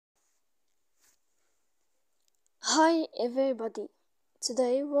Hi everybody,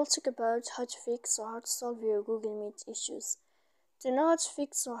 today we'll talk about how to fix or how to solve your Google Meet issues. To know how to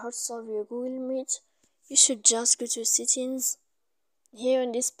fix or how to solve your Google Meet, you should just go to settings. Here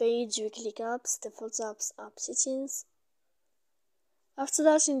on this page you click apps, default apps, app settings. After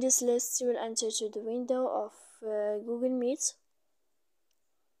that, in this list you will enter to the window of Google Meet.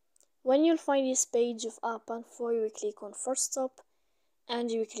 When you'll find this page of app info, you will click on first stop and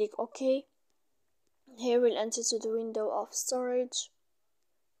you will click OK. Here we'll enter to the window of storage.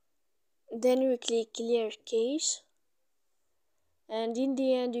 Then we click clear cache, and in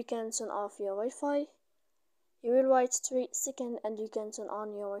the end you can turn off your Wi-Fi. You will wait 3 seconds and you can turn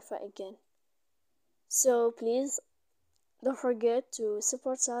on your Wi-Fi again. So please don't forget to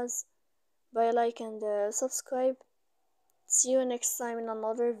support us by like and subscribe. See you next time in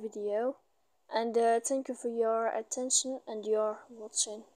another video, and thank you for your attention and your watching.